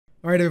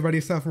Alright everybody,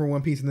 it's time for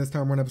One Piece, and this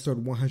time we're on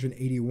episode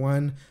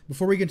 181.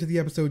 Before we get into the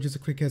episode, just a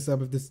quick heads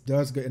up, if this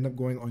does end up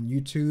going on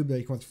YouTube, that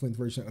you can watch the full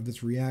version of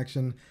this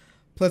reaction,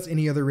 plus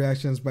any other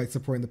reactions by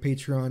supporting the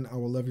Patreon. I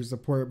will love your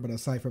support, but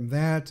aside from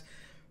that,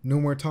 no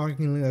more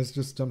talking, let's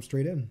just jump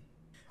straight in.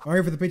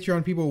 Alright, for the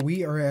Patreon people,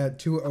 we are at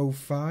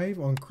 2:05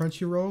 on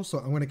Crunchyroll, so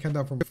I'm going to count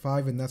down from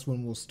 5 and that's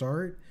when we'll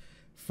start.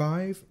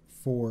 5,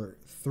 4,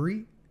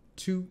 3,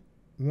 2,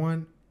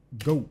 1,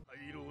 go.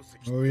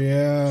 Oh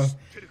yeah,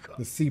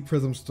 the Sea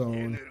Prism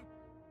Stone.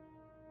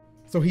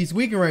 So he's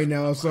weakened right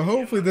now, so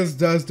hopefully this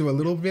does do a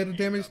little bit of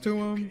damage to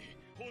him.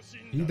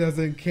 He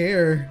doesn't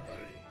care.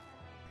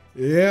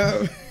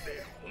 Yeah.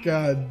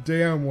 God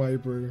damn,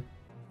 Wiper.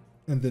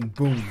 And then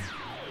boom.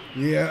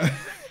 Yeah.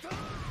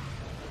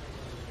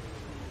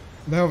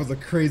 That was a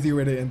crazy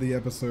way to end the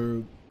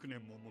episode.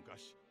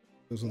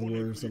 Those are the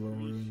words of a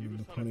rune in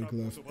the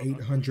Poneglyph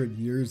 800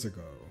 years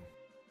ago.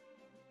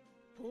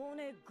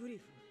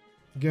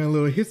 Getting a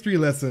little history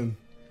lesson.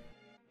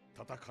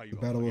 The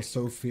battle was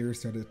so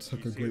fierce that it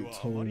took a great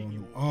toll on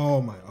him.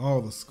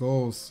 Oh, the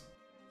skulls.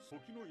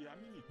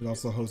 It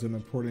also holds an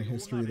important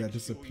history that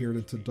disappeared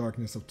into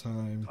darkness of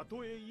time.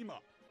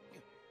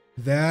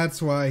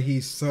 That's why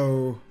he's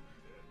so...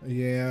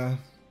 Yeah.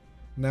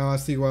 Now I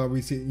see why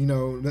we see,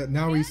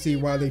 now we see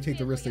why they take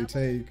the risk they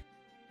take.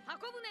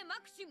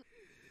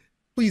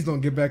 Please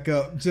don't get back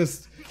up.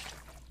 Just...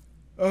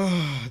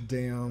 Oh,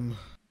 damn.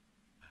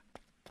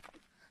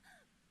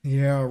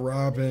 Yeah,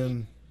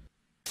 Robin.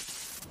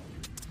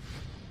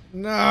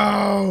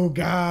 No,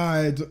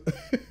 God.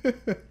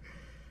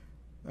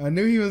 I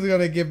knew he was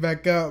gonna get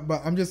back up,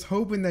 but I'm just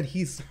hoping that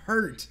he's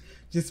hurt.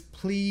 Just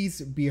please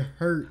be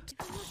hurt.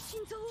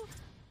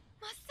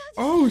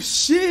 Oh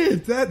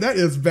shit, that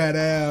is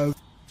badass.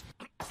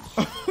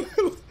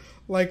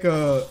 Like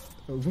a,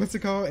 what's it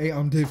called? A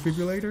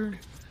defibrillator?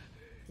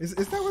 Is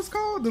that what it's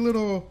called? The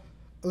little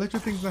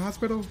electric things in the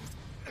hospital?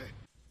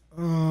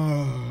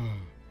 Oh.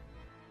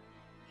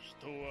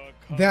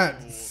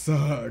 That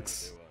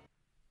sucks.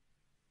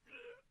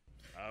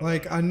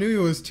 Like, I knew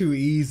it was too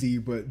easy,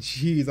 but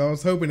jeez, I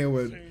was hoping it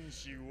would.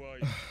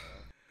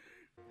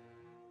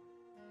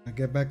 I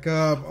get back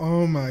up.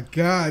 Oh my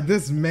God,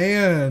 this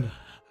man.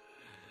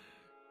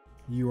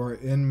 You are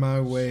in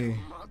my way.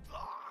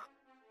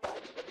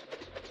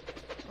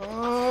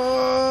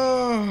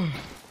 Oh.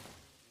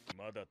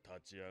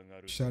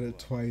 Shot it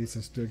twice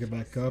and still get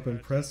back up.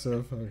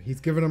 Impressive. He's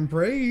giving him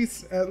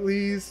praise, at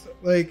least.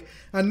 Like,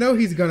 I know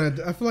he's gonna...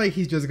 I feel like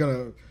he's just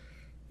gonna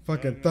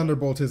fucking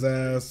thunderbolt his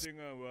ass.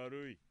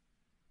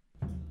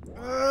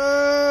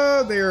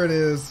 There it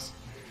is.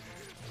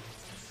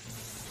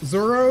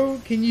 Zoro,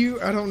 can you...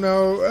 I don't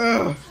know.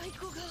 Ugh.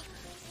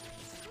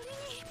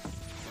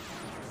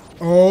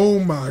 Oh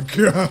my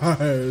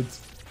God.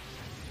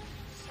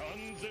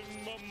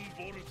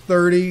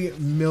 30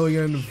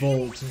 million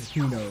volts,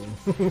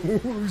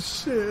 Oh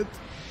shit.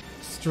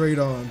 Straight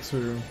on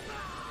too.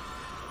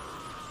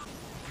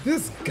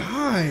 This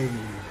guy.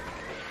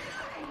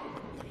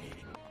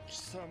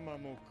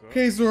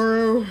 Okay,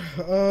 Zoro.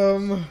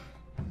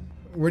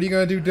 What are you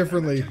gonna do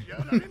differently?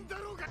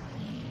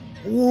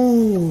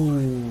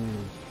 Ooh.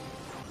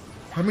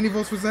 How many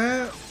volts was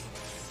that?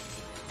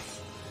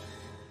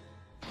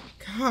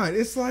 God,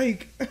 it's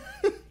like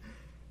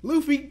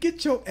Luffy,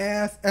 get your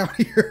ass out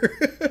here.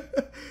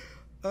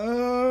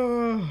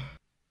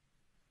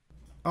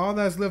 All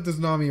that's left is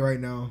Nami right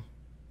now.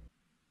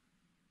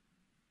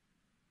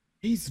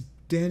 He's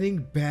standing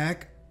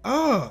back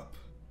up.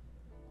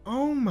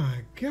 Oh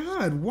my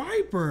God,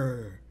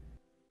 Wiper.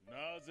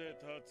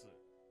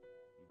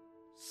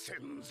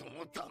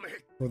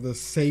 For the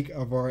sake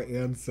of our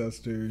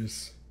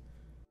ancestors.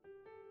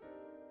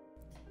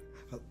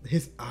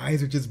 His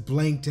eyes are just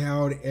blanked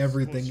out,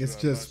 everything. It's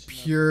just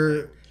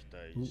pure...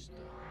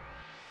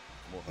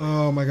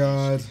 Oh my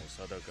God.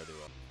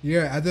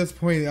 Yeah, at this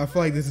point, I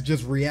feel like this is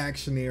just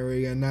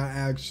reactionary and not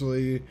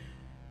actually...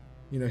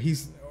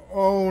 he's...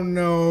 Oh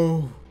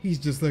no. He's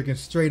just looking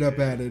straight up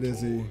at it,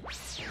 is he?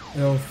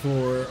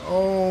 L4.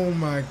 Oh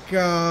my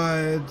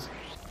God.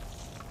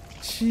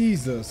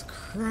 Jesus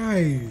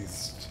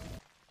Christ.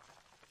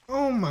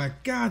 Oh my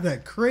God,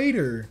 that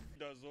crater.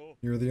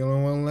 You're the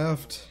only one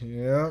left.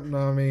 Yep,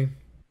 Nami.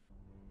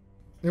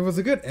 It was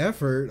a good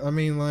effort. I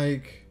mean,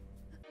 like,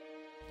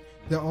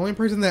 the only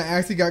person that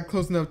actually got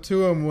close enough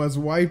to him was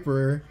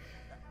Wiper.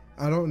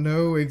 I don't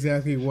know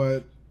exactly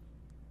what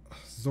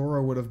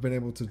Zoro would have been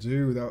able to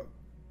do that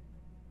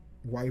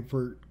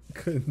Wiper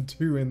couldn't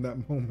do in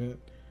that moment.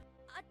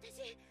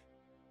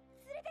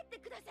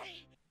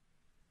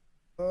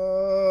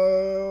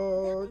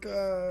 Oh,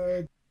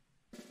 God.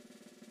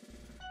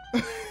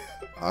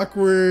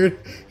 Awkward.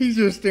 He's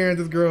just staring at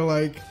this girl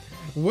like,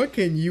 what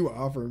can you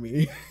offer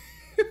me?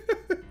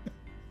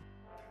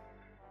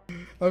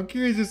 I'm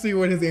curious to see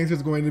what his answer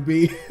is going to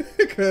be,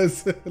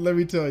 because let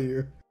me tell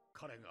you.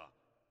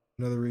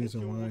 Another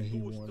reason why he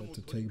wanted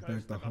to take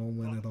back the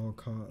homeland at all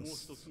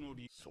costs.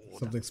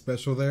 Something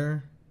special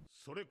there?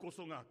 What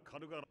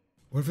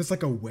if it's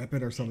like a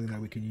weapon or something that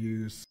we can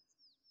use?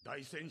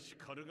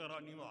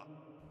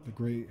 The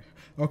great.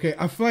 Okay,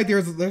 I feel like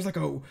there's like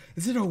a.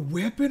 Is it a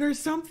weapon or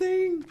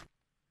something?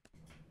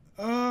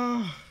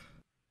 I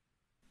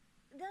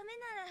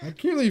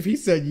can't believe he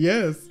said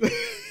yes.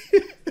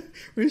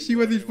 She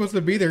wasn't supposed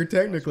to be there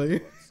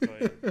technically.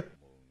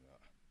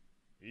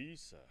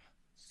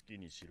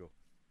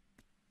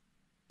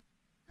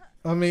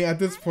 I mean, at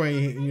this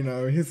point, you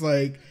know, he's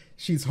like,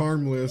 she's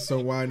harmless, so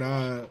why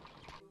not?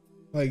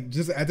 Like,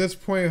 just at this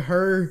point,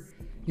 her,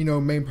 you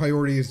know, main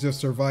priority is just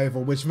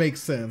survival, which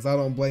makes sense. I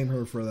don't blame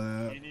her for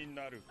that.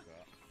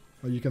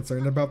 Are you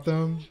concerned about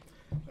them?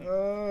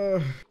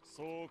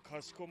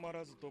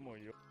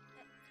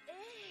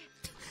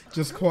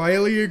 Just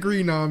quietly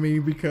agree, Nami,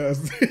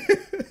 because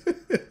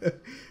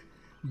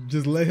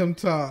just let him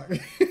talk.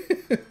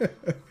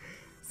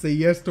 Say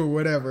yes to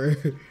whatever.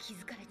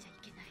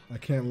 I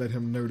can't let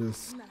him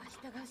notice.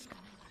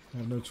 I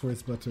have no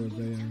choice but to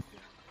obey him.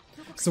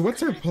 So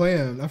what's her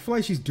plan? I feel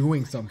like she's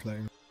doing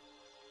something.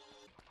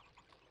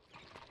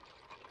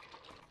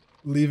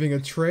 Leaving a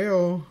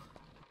trail.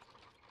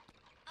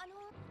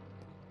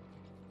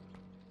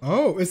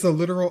 Oh, it's a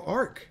literal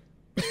arc.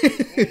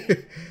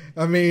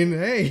 I mean,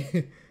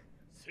 hey.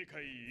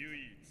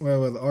 What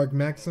was Arc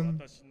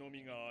Maxim?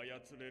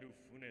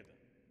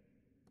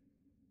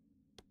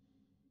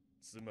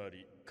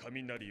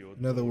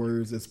 In other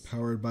words, it's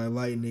powered by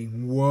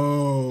lightning.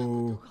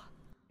 Whoa.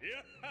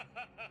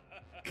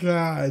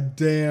 God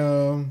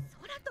damn.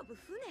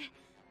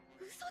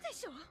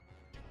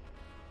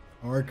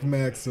 Arc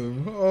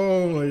Maxim.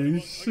 Holy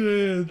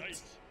shit.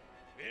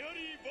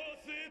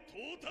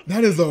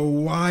 That is a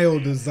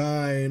wild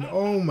design.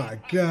 Oh my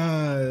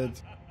god.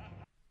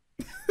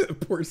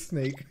 Poor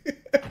Snake.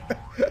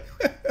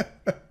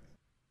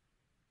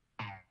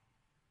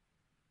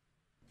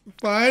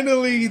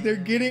 Finally, they're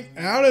getting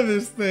out of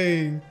this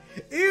thing.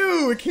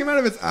 Ew, it came out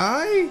of its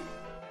eye?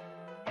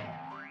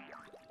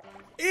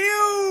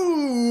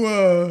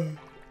 Ew!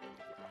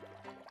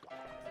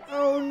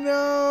 Oh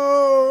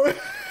no!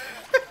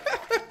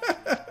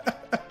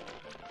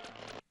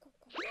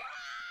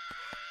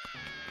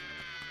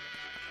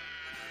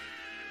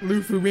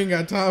 Luffy, we ain't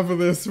got time for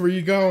this. Where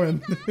you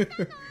going?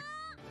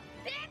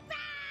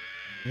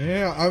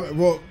 Yeah,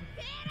 well,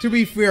 to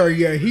be fair,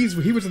 yeah, he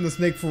was in the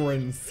snake for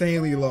an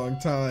insanely long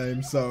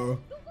time, so.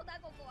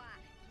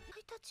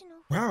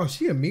 Wow,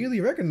 she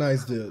immediately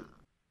recognized it.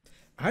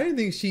 I didn't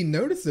think she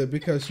noticed it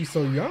because she's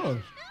so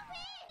young.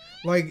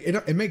 Like,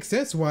 it makes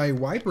sense why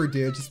Wiper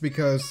did, just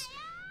because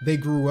they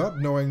grew up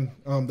knowing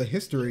the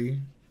history.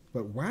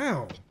 But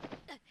wow.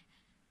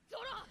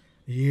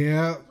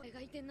 Yeah.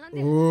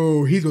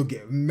 Oh, he's gonna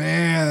get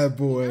mad,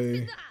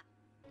 boy.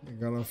 I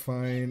gotta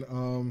find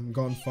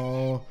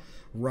Gonfall,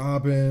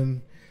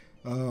 Robin,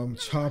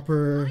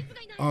 Chopper,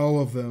 all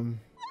of them.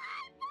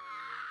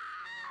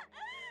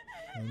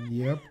 And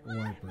yep,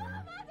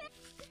 Wiper.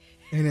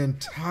 An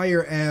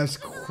entire ass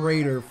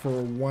crater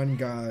for one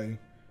guy.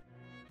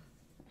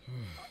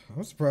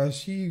 I'm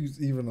surprised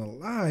she's even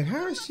alive.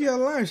 How is she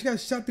alive? She got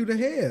shot through the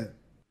head.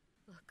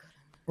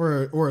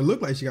 Or it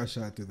looked like she got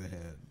shot through the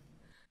head.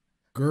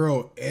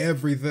 Girl,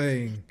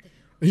 everything.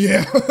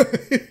 Yeah.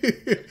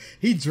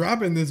 He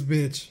dropping this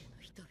bitch.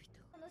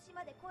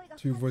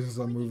 Two voices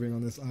are moving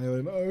on this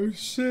island. Oh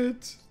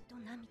shit.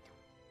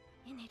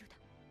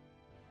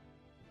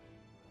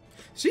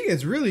 She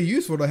is really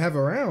useful to have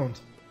around.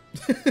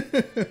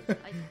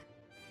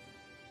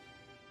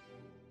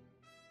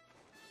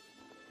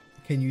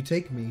 Can you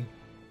take me?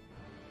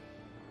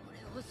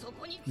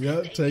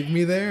 Yep, take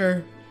me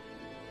there.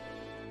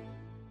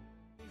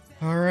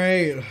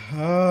 Alright.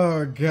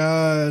 Oh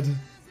god.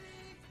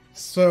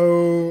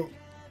 So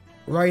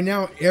right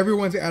now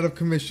everyone's out of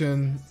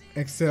commission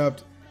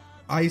except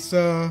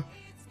Isa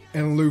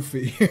and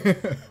Luffy.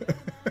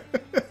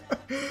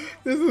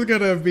 This is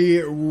gonna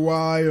be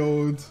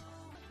wild.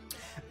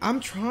 I'm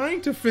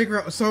trying to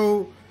figure out,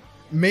 so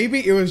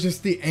maybe it was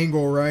just the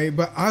angle, right?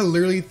 But I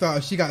literally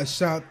thought she got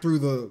shot through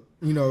the,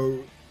 you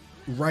know,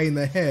 right in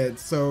the head.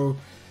 So,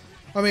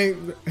 I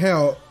mean,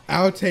 hell,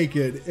 I'll take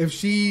it. If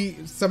she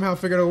somehow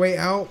figured a way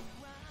out,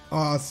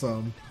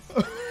 awesome.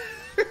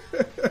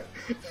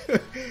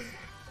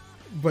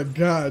 But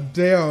god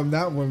damn,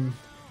 that one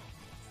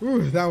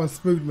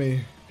spooked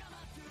me.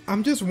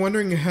 I'm just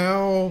wondering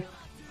how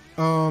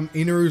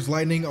Inuru's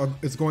lightning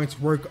is going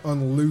to work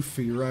on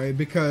Luffy, right?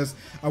 Because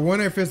I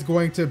wonder if it's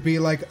going to be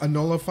like a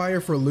nullifier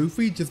for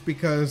Luffy just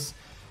because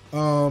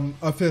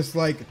of his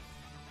like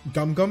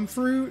gum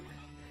fruit,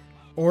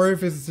 or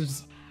if it's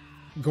just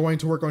going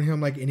to work on him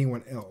like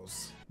anyone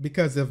else.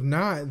 Because if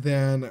not,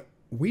 then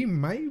we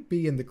might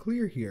be in the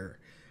clear here.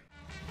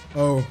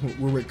 Oh,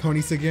 we're with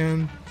Konis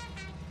again.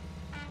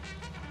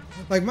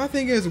 Like, my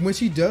thing is, when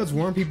she does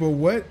warn people,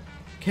 what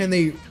can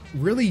they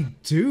really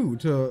do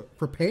to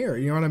prepare?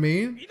 You know what I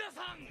mean?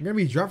 You're gonna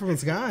be dropped from the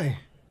sky.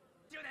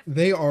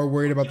 They are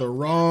worried about the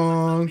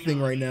wrong thing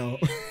right now.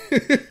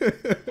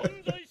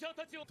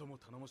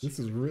 This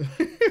is real.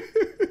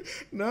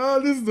 No,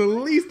 this is the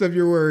least of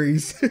your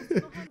worries.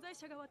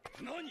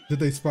 Did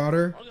they spot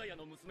her?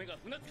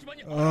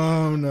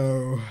 Oh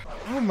no.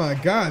 Oh my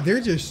god,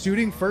 they're just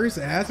shooting first,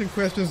 asking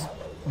questions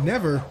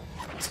never.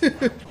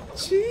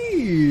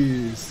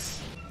 Jeez.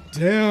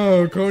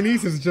 Damn,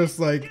 Konise is just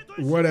like,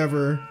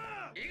 whatever.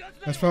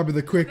 That's probably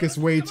the quickest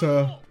way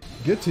to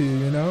get to you,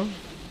 you know?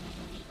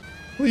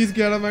 Please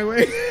get out of my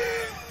way.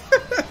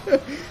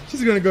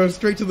 She's gonna go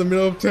straight to the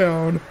middle of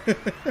town.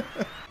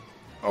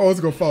 Oh, it's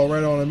gonna fall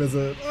right on him, is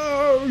it?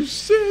 Oh,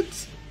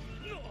 shit.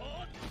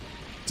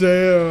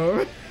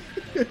 Damn.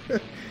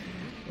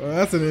 Well,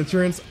 that's an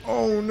entrance.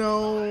 Oh,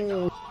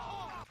 no.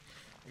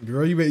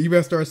 Girl, you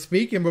better start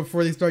speaking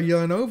before they start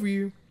yelling over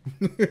you.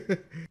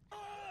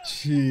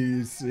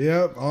 Jeez.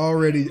 Yep,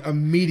 already,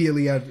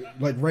 immediately,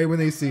 like right when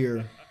they see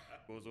her.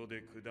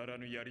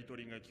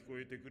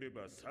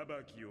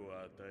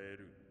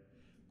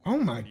 Oh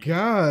my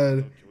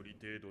god.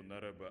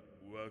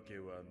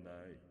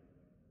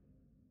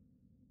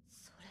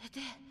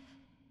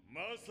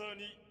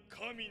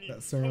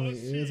 That certainly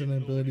is an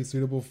ability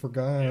suitable for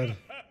God.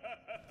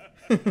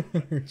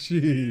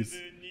 Jeez.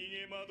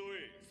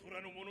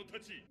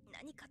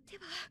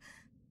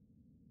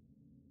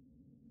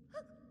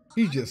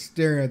 He's just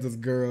staring at this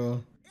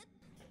girl.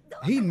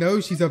 He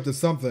knows she's up to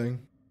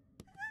something.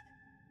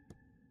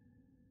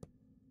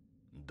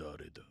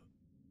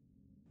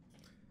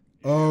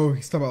 Oh,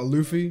 he's talking about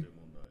Luffy.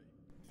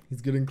 He's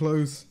getting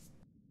close.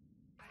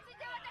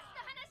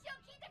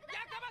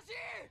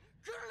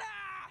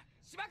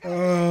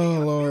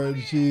 Oh, Lord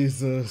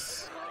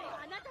Jesus.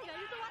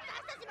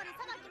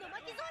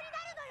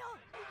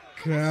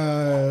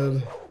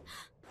 God.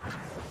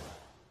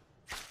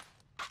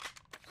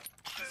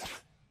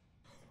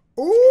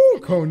 Ooh,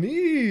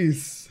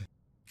 Konise.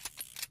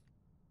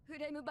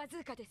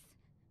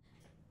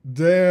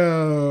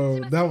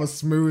 Damn, that was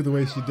smooth the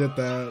way she did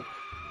that.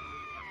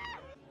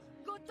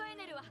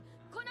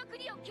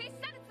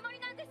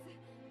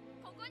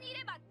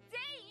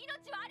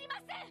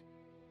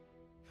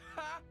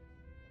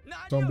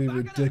 Don't be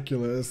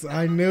ridiculous.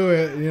 I knew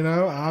it, you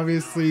know?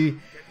 Obviously,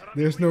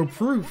 there's no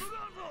proof.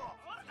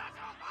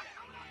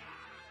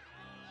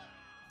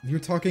 You're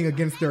talking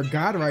against their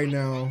god right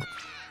now.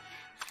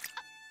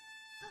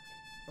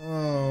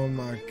 Oh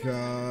my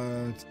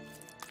god.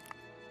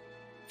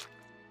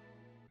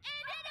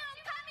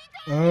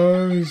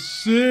 Oh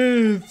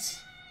shit.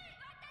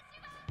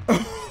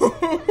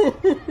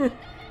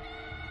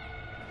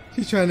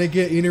 She's trying to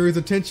get Inuru's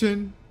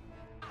attention.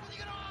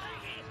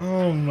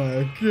 Oh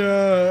my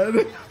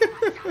god.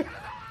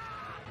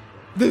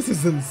 This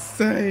is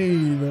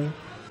insane.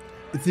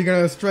 Is he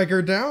gonna strike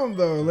her down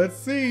though? Let's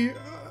see.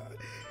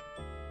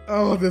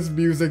 Oh, this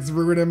music's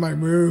ruining my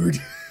mood.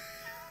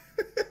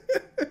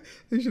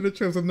 They should have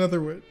chose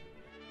another one.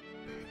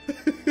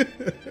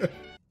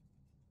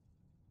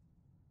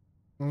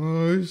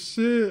 Oh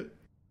shit.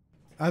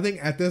 I think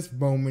at this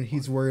moment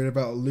he's worried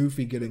about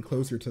Luffy getting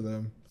closer to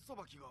them.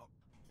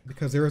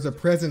 Because there was a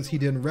presence he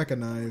didn't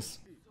recognize.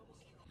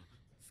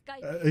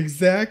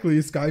 Exactly,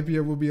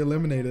 Skypia will be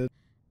eliminated.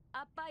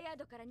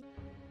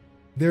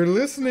 They're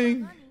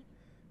listening.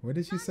 What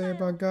did she say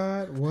about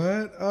God?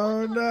 What?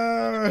 Oh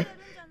no.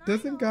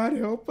 Doesn't God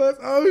help us?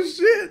 Oh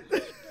shit.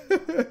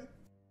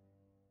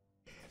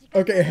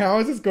 Okay, how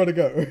is this going to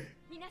go?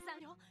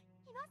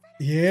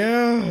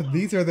 Yeah,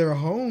 these are their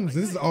homes.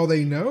 This is all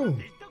they know.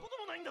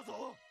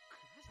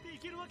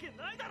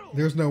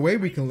 There's no way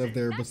we can live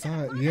there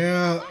besides.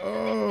 Yeah.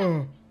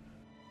 Oh.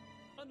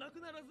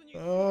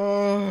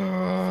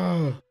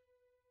 Oh.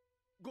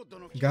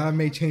 God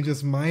may change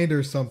his mind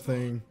or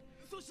something.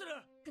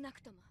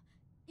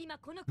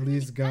 At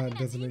least God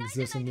doesn't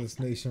exist in this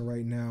nation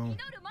right now.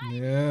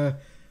 Yeah.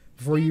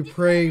 Before you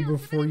pray,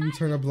 before you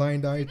turn a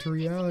blind eye to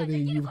reality,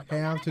 you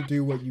have to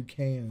do what you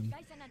can.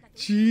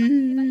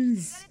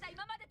 Jeez.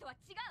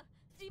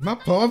 My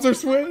palms are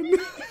sweating.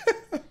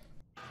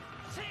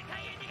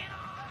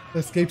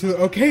 Escape to the...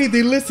 Okay,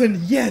 they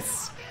listen.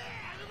 Yes.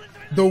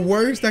 The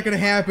worst that can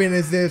happen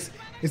is this.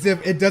 Is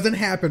if it doesn't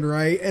happen,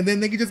 right? And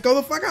then they can just go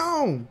the fuck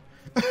home.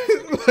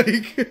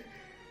 Like...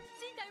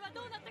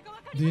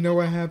 Do you know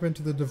what happened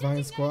to the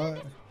Divine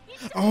Squad?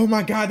 Oh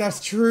my god,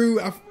 that's true.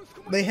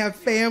 They have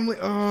family.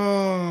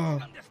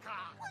 Oh.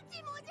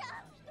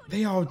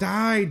 They all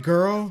died,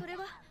 girl.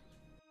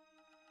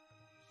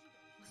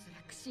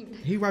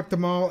 He wiped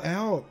them all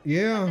out.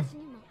 Yeah.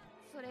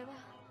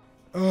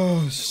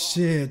 Oh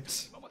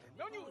shit.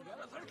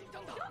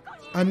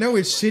 I know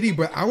it's shitty,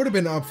 but I would have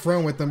been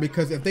upfront with them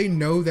because if they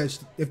know that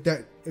if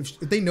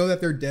they know that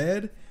they're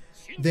dead,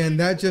 then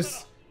that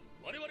just...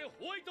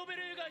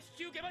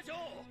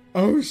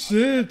 Oh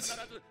shit.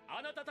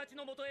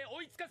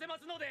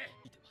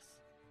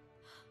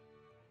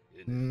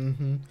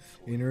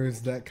 Enel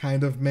is that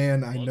kind of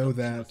man, I know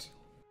that.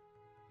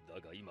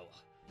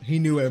 He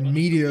knew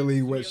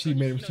immediately what she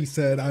meant. She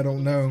said, I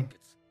don't know.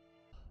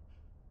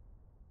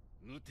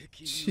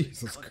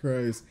 Jesus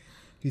Christ.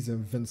 He's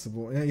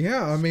invincible.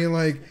 Yeah, I mean,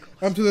 like,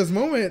 up to this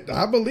moment,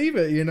 I believe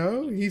it, you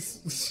know?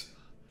 He's...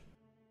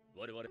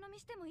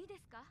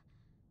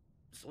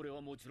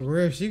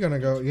 Where is she gonna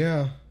go?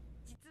 Yeah.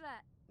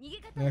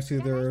 Actually,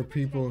 there are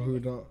people who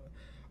don't.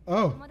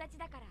 Oh,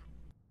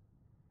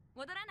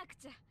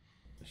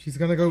 she's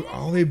gonna go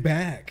all the way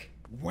back.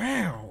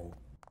 Wow.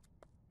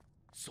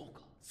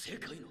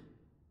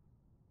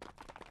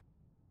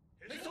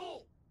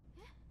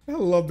 I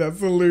love that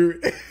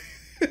salute.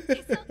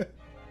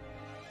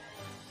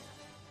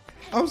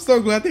 I'm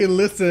so glad they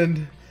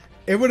listened.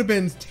 It would have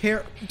been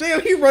terrible.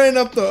 Damn, he running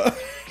up the.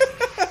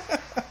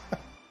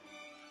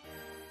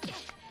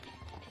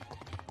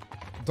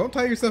 Don't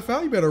tire yourself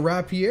out. You better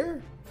ride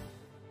Pierre.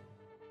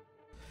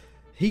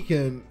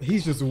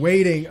 He's just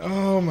waiting.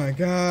 Oh my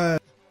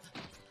god.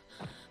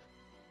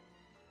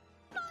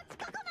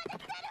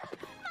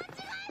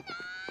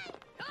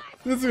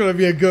 This is gonna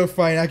be a good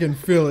fight. I can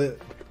feel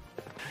it.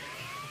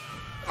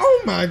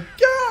 Oh my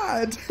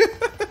god.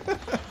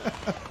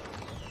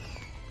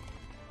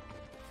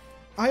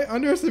 I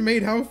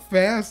underestimate how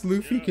fast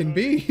Luffy can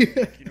be.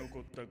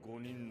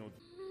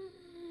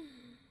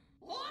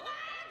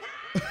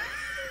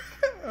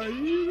 Are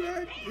you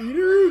that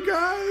Enel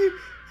guy?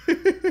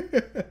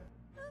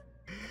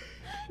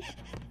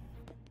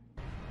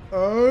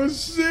 Oh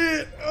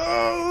shit!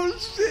 Oh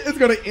shit! It's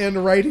gonna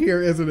end right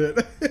here, isn't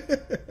it?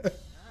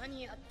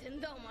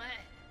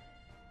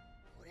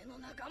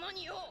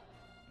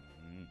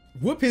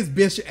 Whoop his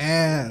bitch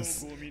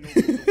ass.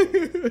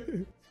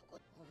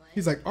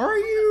 He's like, are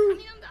you?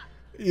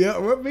 Yeah,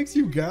 what makes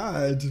you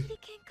God?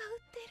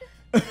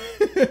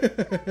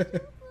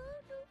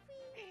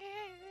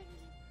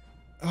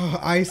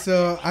 Oh,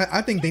 Isa,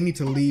 I think they need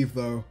to leave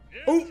though.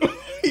 Oh,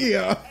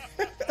 yeah.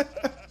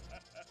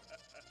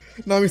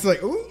 Nami's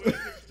like, ooh.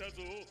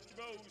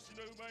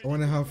 I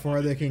wonder how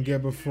far they can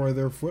get before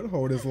their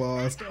foothold is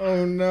lost.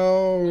 Oh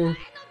no.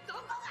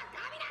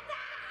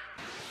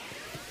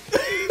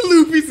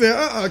 Luffy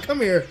said,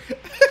 come here.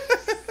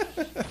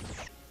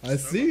 I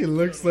see, it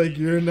looks like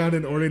you're not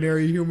an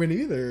ordinary human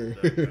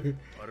either.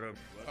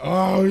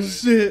 Oh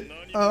shit.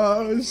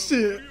 Oh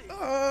shit.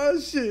 Oh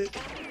shit.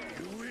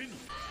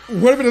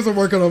 What if it doesn't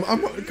work on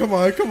him? Come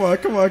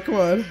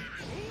on.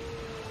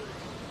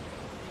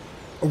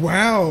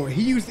 Wow,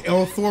 he used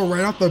El Thor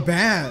right off the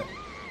bat.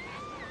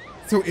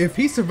 So if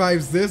he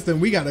survives this, then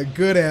we got a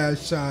good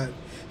ass shot.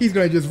 He's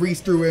gonna just reach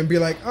through it and be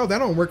like, oh, that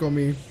don't work on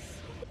me.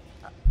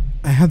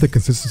 I have the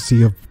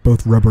consistency of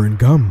both rubber and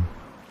gum.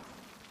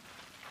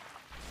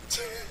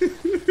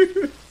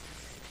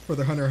 For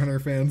the Hunter x Hunter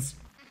fans.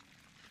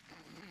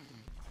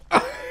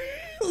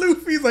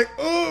 Luffy's like,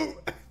 oh.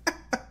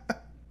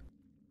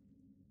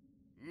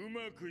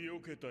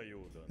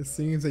 It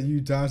seems that you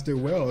dodged it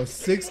well.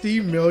 60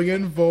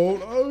 million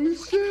volt. Oh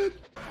shit.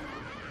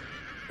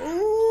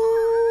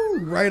 Ooh,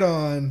 right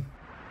on.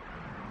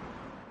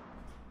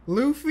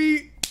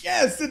 Luffy.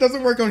 Yes, it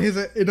doesn't work on his.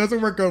 It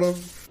doesn't work on him.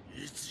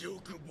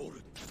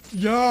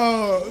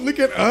 Yo, look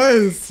at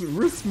us.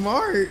 We're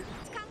smart.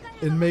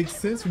 It makes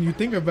sense when you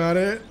think about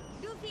it.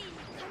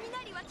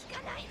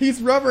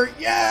 He's rubber.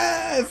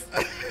 Yes.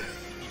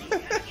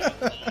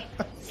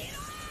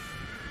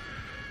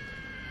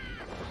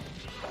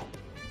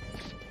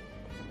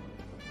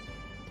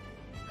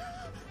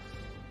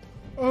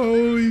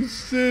 Holy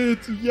shit,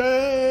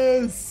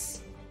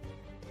 yes!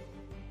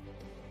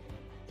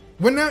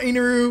 What now,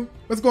 Enel?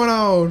 What's going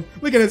on?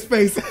 Look at his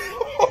face.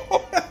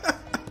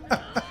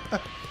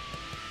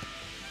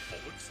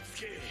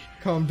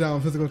 Calm down,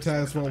 physical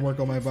tasks won't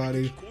work on my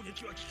body.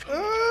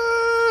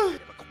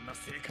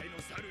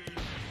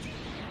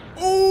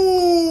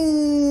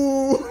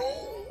 Oh!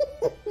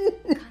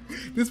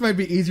 This might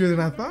be easier than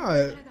I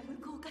thought.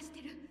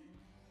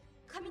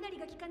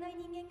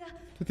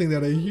 To think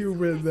that a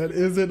human that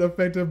isn't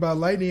affected by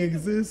lightning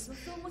exists.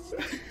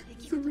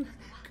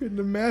 Couldn't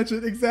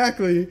imagine.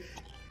 Exactly.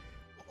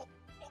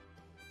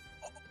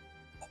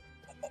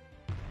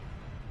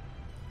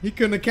 He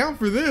couldn't account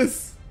for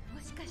this.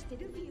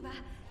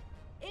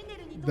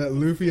 That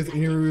Luffy is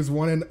Enelu's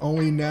one and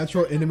only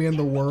natural enemy in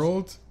the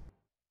world?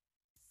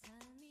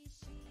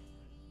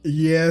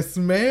 Yes,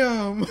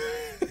 ma'am.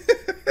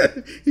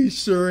 He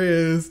sure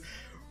is.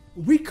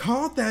 We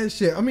called that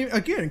shit. I mean,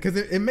 again, because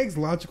it makes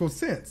logical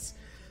sense.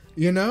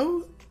 You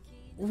know?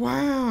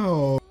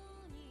 Wow.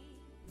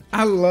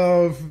 I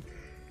love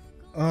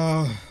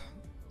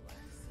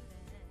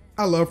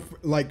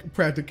like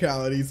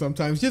practicality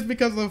sometimes, just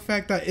because of the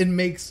fact that it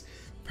makes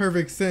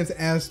perfect sense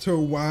as to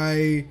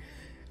why,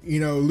 you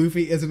know,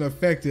 Luffy isn't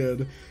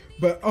affected.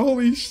 But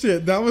holy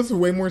shit, that was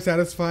way more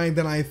satisfying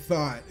than I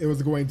thought it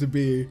was going to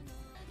be.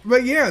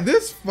 But yeah,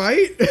 this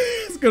fight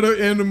is gonna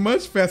end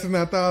much faster than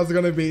I thought it was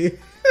gonna be.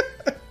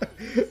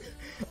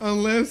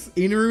 Unless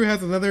Enel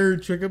has another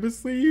trick up his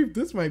sleeve,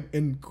 this might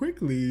end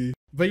quickly.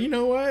 But you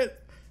know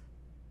what?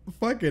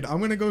 Fuck it,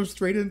 I'm gonna go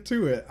straight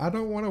into it. I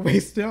don't want to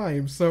waste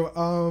time.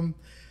 So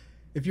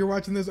if you're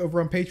watching this over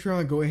on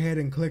Patreon, go ahead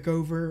and click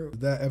over.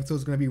 That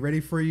episode's gonna be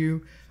ready for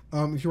you.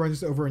 If you're watching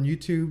this over on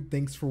YouTube,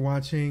 thanks for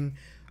watching.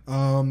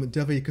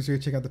 Definitely consider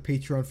check out the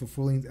Patreon for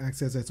full-length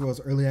access as well as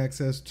early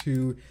access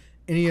to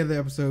any of the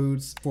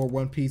episodes for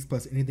One Piece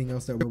plus anything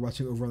else that we're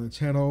watching over on the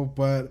channel.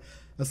 But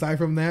aside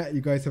from that,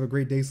 you guys have a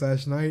great day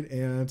 / night,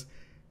 and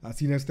I'll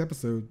see you next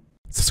episode.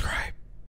 Subscribe.